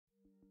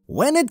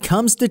When it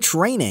comes to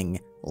training,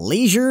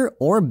 leisure,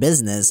 or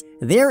business,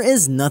 there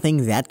is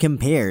nothing that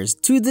compares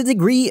to the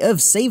degree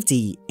of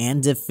safety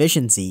and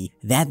efficiency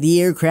that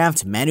the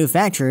aircraft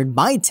manufactured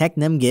by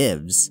Tecnam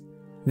gives.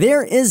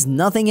 There is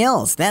nothing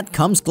else that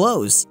comes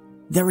close.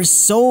 There is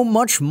so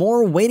much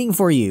more waiting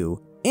for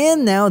you.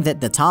 And now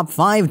that the top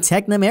 5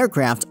 Tecnam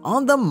aircraft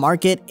on the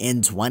market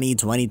in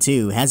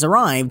 2022 has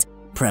arrived,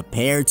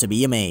 prepare to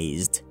be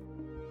amazed.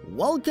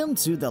 Welcome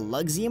to the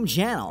Luxium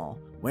channel,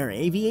 where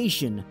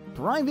aviation,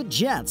 private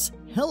jets,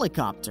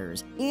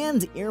 helicopters,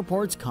 and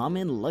airports come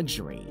in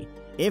luxury.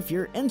 If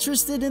you're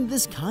interested in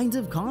this kind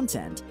of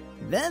content,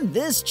 then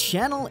this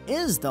channel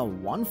is the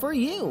one for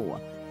you.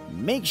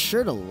 Make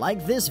sure to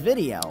like this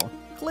video,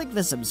 click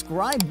the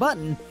subscribe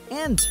button,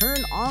 and turn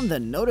on the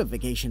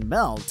notification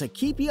bell to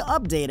keep you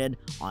updated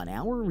on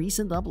our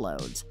recent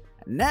uploads.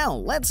 Now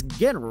let's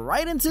get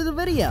right into the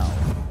video.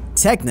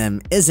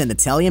 Tecnam is an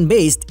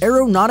Italian-based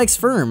aeronautics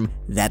firm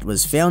that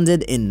was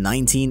founded in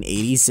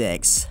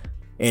 1986.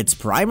 Its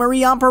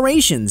primary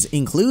operations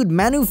include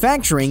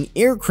manufacturing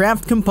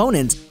aircraft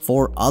components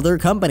for other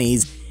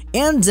companies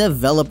and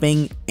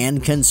developing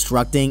and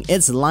constructing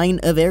its line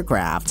of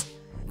aircraft.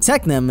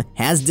 Tecnam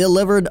has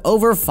delivered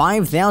over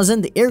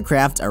 5,000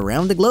 aircraft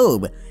around the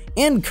globe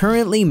and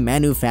currently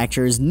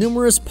manufactures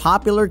numerous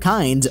popular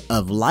kinds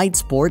of light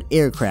sport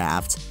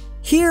aircraft.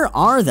 Here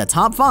are the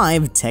top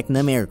 5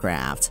 Tecnam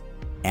aircraft.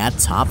 At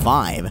top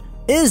 5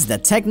 is the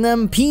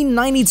Tecnam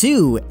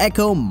P92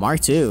 Echo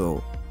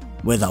II.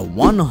 With a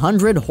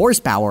 100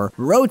 horsepower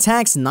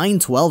Rotax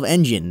 912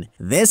 engine,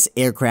 this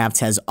aircraft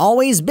has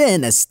always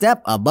been a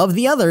step above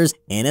the others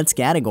in its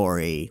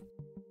category.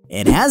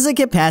 It has a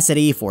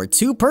capacity for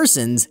 2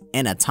 persons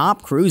and a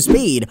top cruise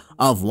speed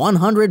of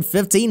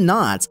 115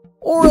 knots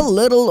or a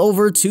little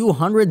over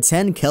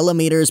 210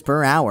 kilometers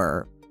per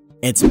hour.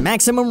 Its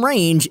maximum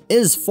range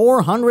is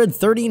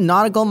 430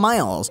 nautical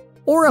miles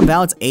or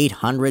about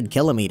 800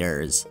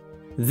 kilometers.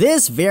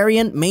 This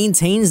variant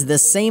maintains the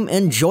same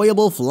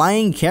enjoyable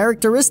flying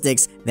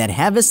characteristics that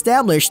have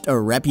established a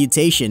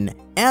reputation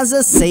as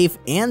a safe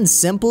and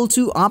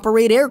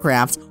simple-to-operate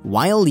aircraft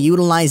while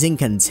utilizing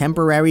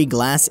contemporary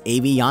glass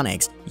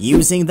avionics,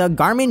 using the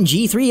Garmin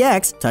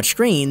G3X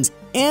touchscreens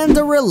and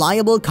a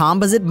reliable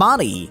composite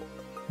body.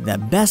 The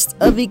best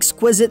of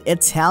exquisite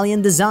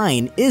Italian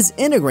design is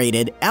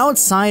integrated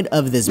outside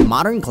of this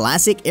modern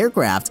classic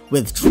aircraft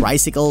with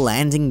tricycle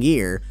landing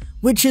gear,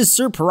 which is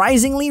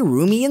surprisingly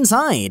roomy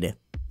inside.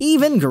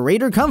 Even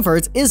greater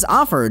comfort is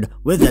offered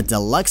with the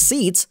deluxe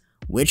seats,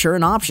 which are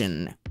an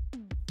option.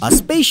 A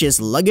spacious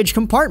luggage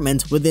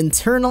compartment with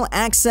internal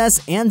access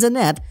and a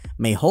net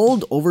may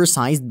hold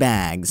oversized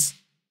bags.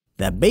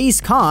 The base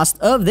cost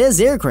of this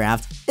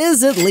aircraft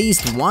is at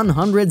least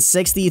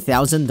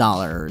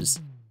 $160,000.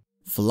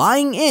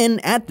 Flying in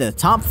at the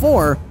top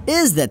 4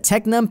 is the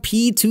Tecnam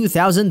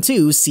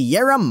P2012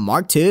 Sierra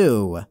Mark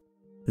II.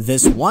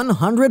 This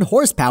 100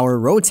 horsepower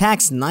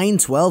Rotax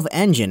 912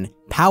 engine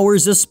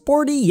powers a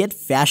sporty yet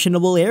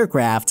fashionable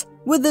aircraft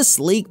with a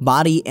sleek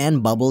body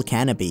and bubble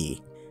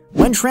canopy.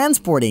 When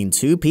transporting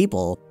 2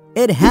 people,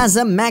 it has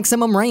a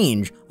maximum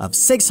range of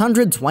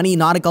 620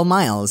 nautical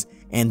miles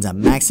and a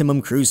maximum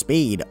cruise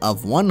speed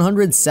of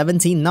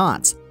 117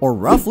 knots or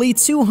roughly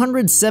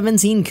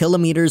 217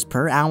 kilometers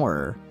per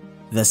hour.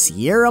 The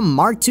Sierra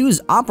Mark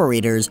II's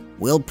operators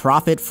will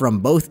profit from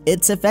both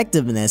its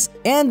effectiveness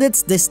and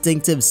its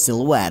distinctive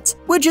silhouette,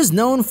 which is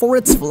known for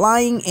its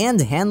flying and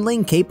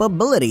handling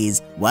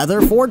capabilities, whether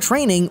for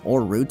training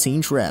or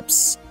routine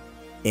trips.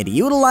 It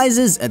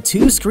utilizes a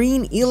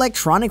 2-screen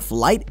electronic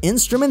flight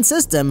instrument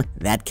system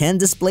that can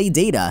display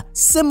data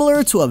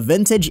similar to a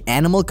vintage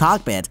animal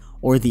cockpit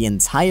or the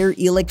entire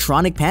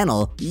electronic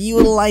panel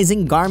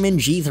utilizing Garmin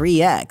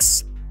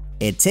G3X.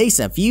 It takes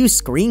a few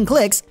screen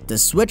clicks to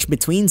switch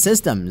between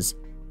systems.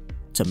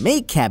 To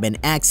make cabin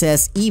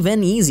access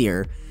even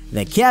easier,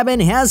 the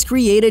cabin has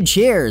created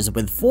chairs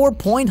with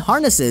 4-point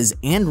harnesses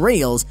and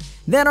rails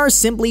that are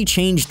simply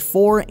changed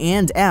fore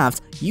and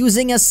aft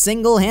using a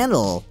single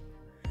handle.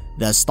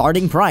 The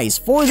starting price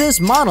for this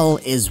model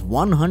is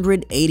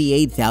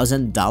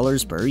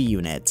 $188,000 per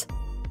unit.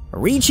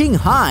 Reaching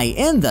high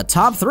in the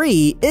top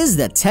 3 is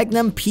the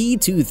Tecnam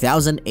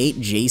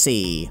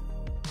P2008JC.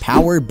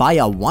 Powered by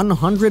a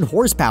 100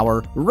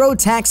 horsepower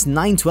Rotax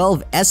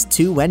 912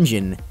 S2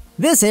 engine,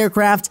 this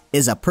aircraft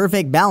is a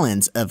perfect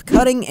balance of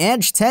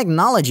cutting-edge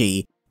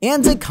technology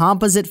and a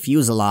composite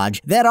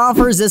fuselage that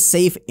offers a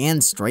safe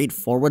and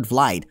straightforward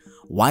flight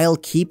while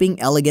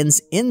keeping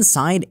elegance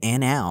inside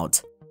and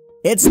out.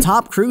 Its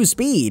top cruise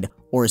speed,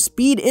 or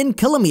speed in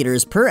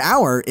kilometers per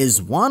hour,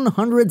 is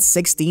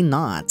 160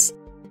 knots.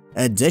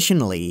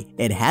 Additionally,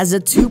 it has a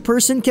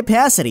 2-person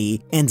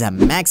capacity and a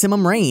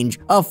maximum range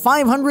of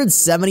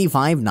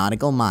 575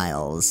 nautical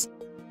miles.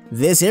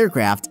 This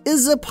aircraft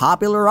is a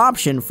popular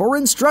option for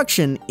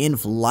instruction in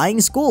flying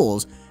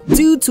schools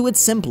due to its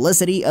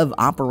simplicity of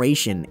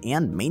operation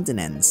and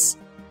maintenance.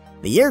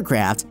 The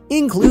aircraft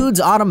includes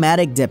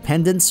automatic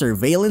dependent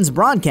surveillance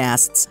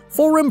broadcasts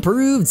for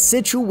improved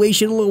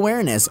situational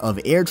awareness of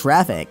air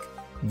traffic.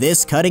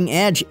 This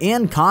cutting-edge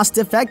and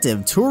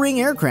cost-effective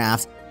touring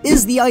aircraft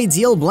is the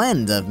ideal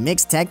blend of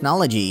mixed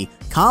technology,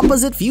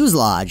 composite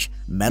fuselage,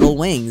 metal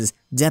wings,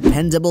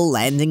 dependable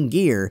landing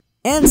gear,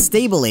 and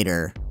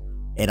stabilator.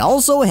 It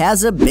also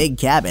has a big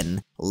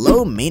cabin,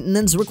 low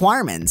maintenance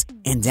requirements,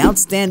 and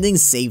outstanding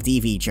safety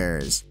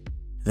features.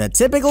 The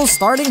typical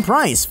starting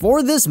price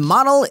for this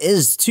model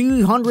is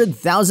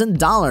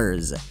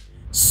 $200,000.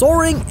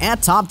 Soaring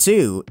at top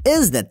 2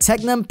 is the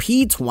Tecnam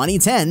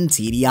P2010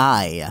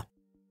 TDI.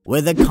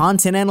 With a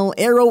Continental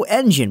Aero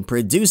engine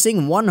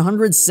producing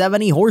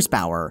 170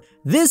 horsepower,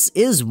 this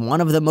is one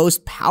of the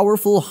most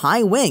powerful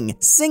high-wing,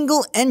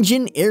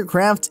 single-engine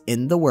aircraft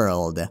in the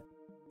world.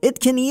 It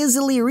can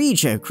easily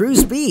reach a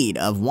cruise speed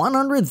of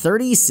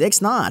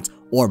 136 knots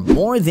or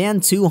more than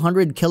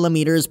 200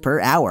 kilometers per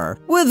hour,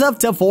 with up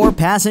to 4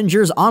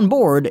 passengers on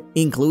board,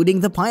 including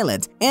the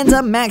pilot, and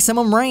a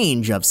maximum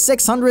range of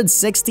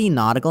 660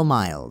 nautical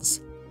miles.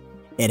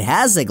 It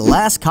has a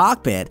glass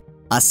cockpit,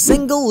 a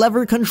single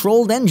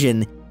lever-controlled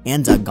engine,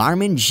 and a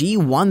Garmin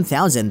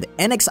G1000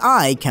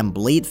 NXI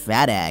complete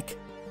FADEC.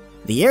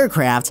 The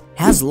aircraft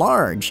has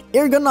large,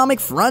 ergonomic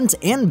front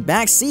and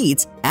back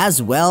seats,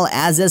 as well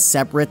as a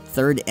separate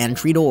third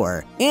entry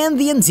door, and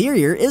the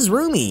interior is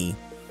roomy.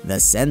 The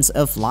sense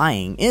of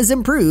flying is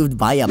improved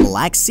by a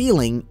black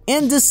ceiling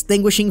and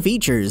distinguishing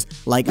features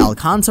like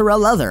Alcantara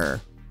leather.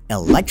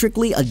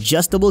 Electrically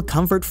adjustable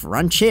comfort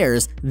front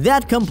chairs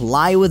that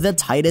comply with the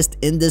tightest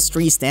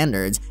industry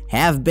standards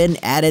have been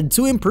added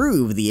to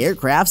improve the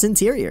aircraft's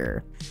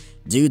interior.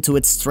 Due to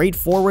its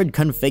straightforward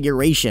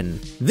configuration,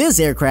 this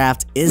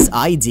aircraft is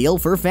ideal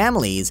for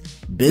families,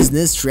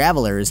 business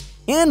travelers,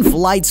 and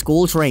flight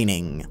school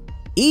training.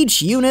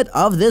 Each unit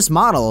of this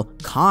model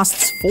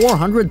costs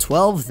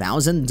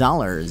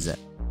 $412,000.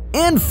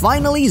 And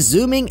finally,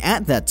 zooming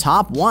at the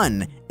top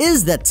 1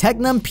 is the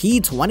Tecnam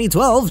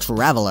P2012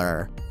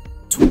 Traveler.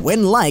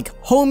 Twin-like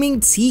homing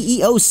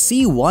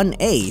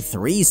TEOC-1A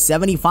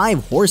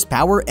 375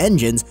 horsepower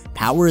engines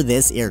power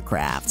this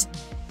aircraft.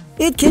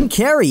 It can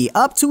carry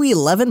up to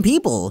 11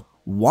 people,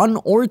 1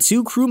 or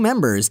 2 crew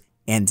members,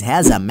 and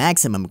has a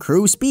maximum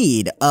cruise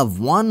speed of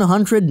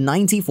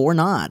 194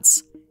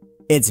 knots.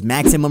 Its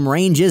maximum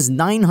range is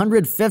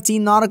 950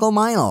 nautical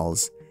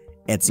miles.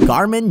 Its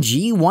Garmin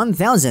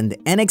G1000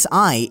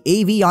 NXI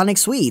avionics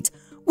suite,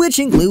 which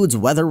includes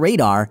weather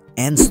radar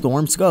and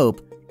storm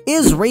scope,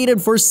 is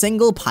rated for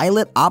single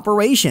pilot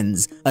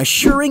operations,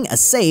 assuring a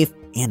safe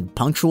and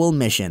punctual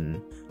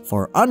mission.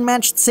 For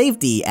unmatched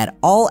safety at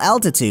all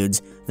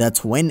altitudes, the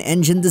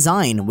twin-engine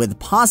design with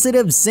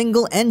positive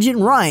single-engine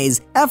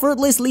rise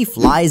effortlessly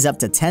flies up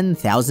to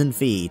 10,000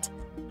 feet.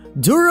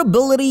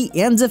 Durability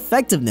and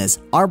effectiveness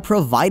are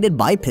provided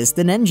by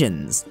piston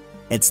engines.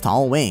 Its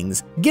tall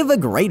wings give a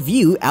great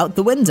view out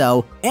the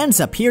window and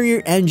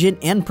superior engine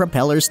and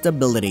propeller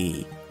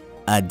stability.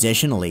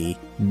 Additionally,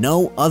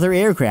 no other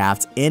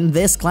aircraft in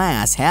this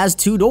class has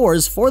 2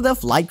 doors for the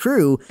flight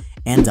crew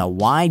and a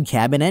wide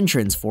cabin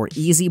entrance for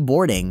easy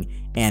boarding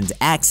and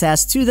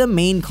access to the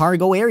main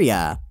cargo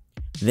area.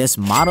 This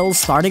model's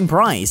starting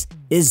price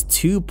is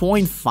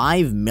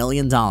 $2.5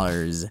 million.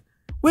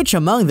 Which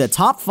among the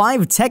top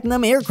 5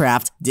 Tecnam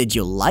aircraft did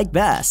you like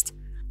best?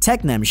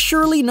 Tecnam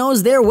surely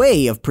knows their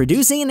way of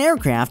producing an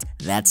aircraft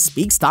that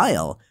speaks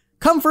style,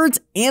 comfort,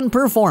 and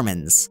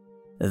performance.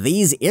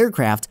 These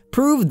aircraft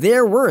proved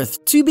their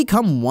worth to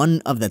become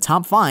one of the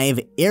top 5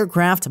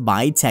 aircraft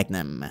by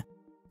Tecnam.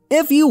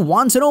 If you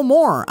want to know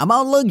more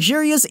about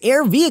luxurious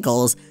air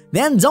vehicles,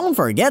 then don't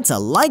forget to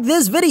like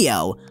this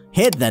video,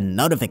 hit the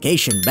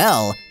notification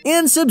bell,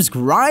 and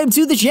subscribe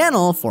to the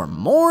channel for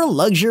more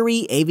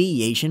luxury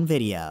aviation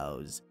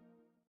videos.